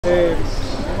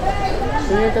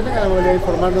Señor, que tenga la amabilidad de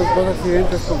informarnos dos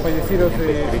accidentes con fallecidos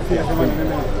de fin de semana.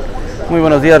 Muy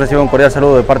buenos días, recibo un cordial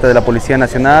saludo de parte de la Policía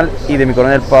Nacional y de mi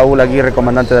coronel Paul Aguirre,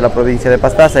 comandante de la provincia de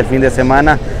Pastaza. El fin de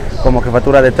semana, como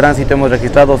jefatura de tránsito, hemos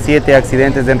registrado 7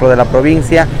 accidentes dentro de la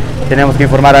provincia. Tenemos que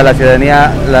informar a la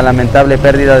ciudadanía la lamentable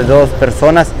pérdida de 2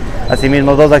 personas.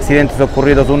 Asimismo, 2 accidentes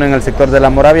ocurridos, uno en el sector de La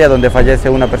Moravia, donde fallece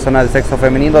una persona de sexo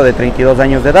femenino de 32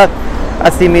 años de edad.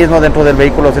 Asimismo, dentro del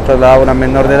vehículo se trasladaba una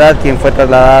menor de edad, quien fue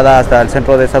trasladada hasta el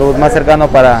centro de salud más cercano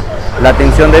para la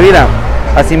atención debida.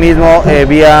 Asimismo,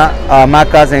 vía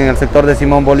hamacas en el sector de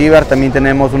Simón Bolívar, también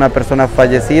tenemos una persona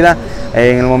fallecida.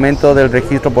 En el momento del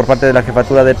registro por parte de la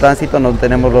jefatura de tránsito no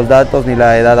tenemos los datos ni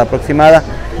la edad aproximada,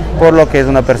 por lo que es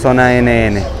una persona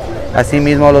NN.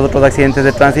 Asimismo, los otros accidentes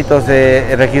de tránsito se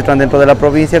registran dentro de la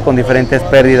provincia con diferentes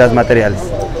pérdidas materiales.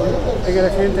 En el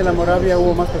accidente de La Moravia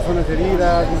hubo más personas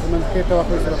heridas, más o menos, ¿qué trabajo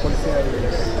hizo la policía?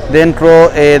 Dentro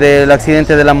del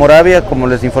accidente de La Moravia, como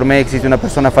les informé, existe una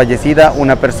persona fallecida,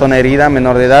 una persona herida,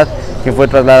 menor de edad, quien fue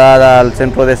trasladada al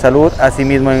centro de salud.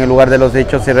 Asimismo, en el lugar de los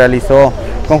hechos se realizó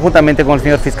conjuntamente con el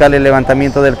señor fiscal el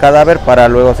levantamiento del cadáver para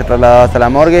luego ser trasladado hasta la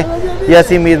morgue y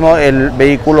asimismo el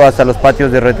vehículo hasta los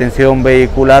patios de retención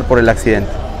vehicular por el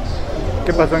accidente.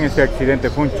 ¿Qué pasó en este accidente?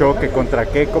 ¿Fue un choque? ¿Contra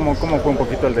qué? ¿Cómo fue un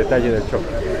poquito el detalle del choque?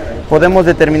 Podemos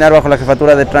determinar bajo la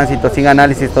jefatura de tránsito, sin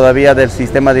análisis todavía del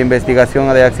sistema de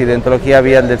investigación de accidentología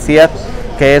vial del CIAT,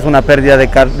 que es una pérdida de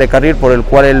carril por el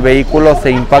cual el vehículo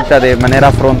se impacta de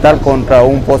manera frontal contra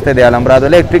un poste de alambrado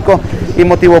eléctrico y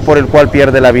motivo por el cual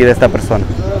pierde la vida esta persona.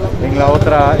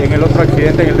 En el otro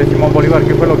accidente, en el de Simón Bolívar,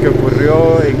 ¿qué fue lo que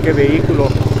ocurrió? ¿En qué vehículo?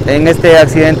 En este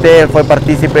accidente fue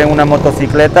partícipe en una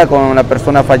motocicleta con la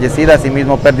persona fallecida,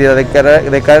 asimismo pérdida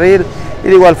de carril y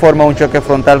de igual forma un choque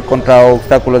frontal contra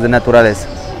obstáculos de naturaleza.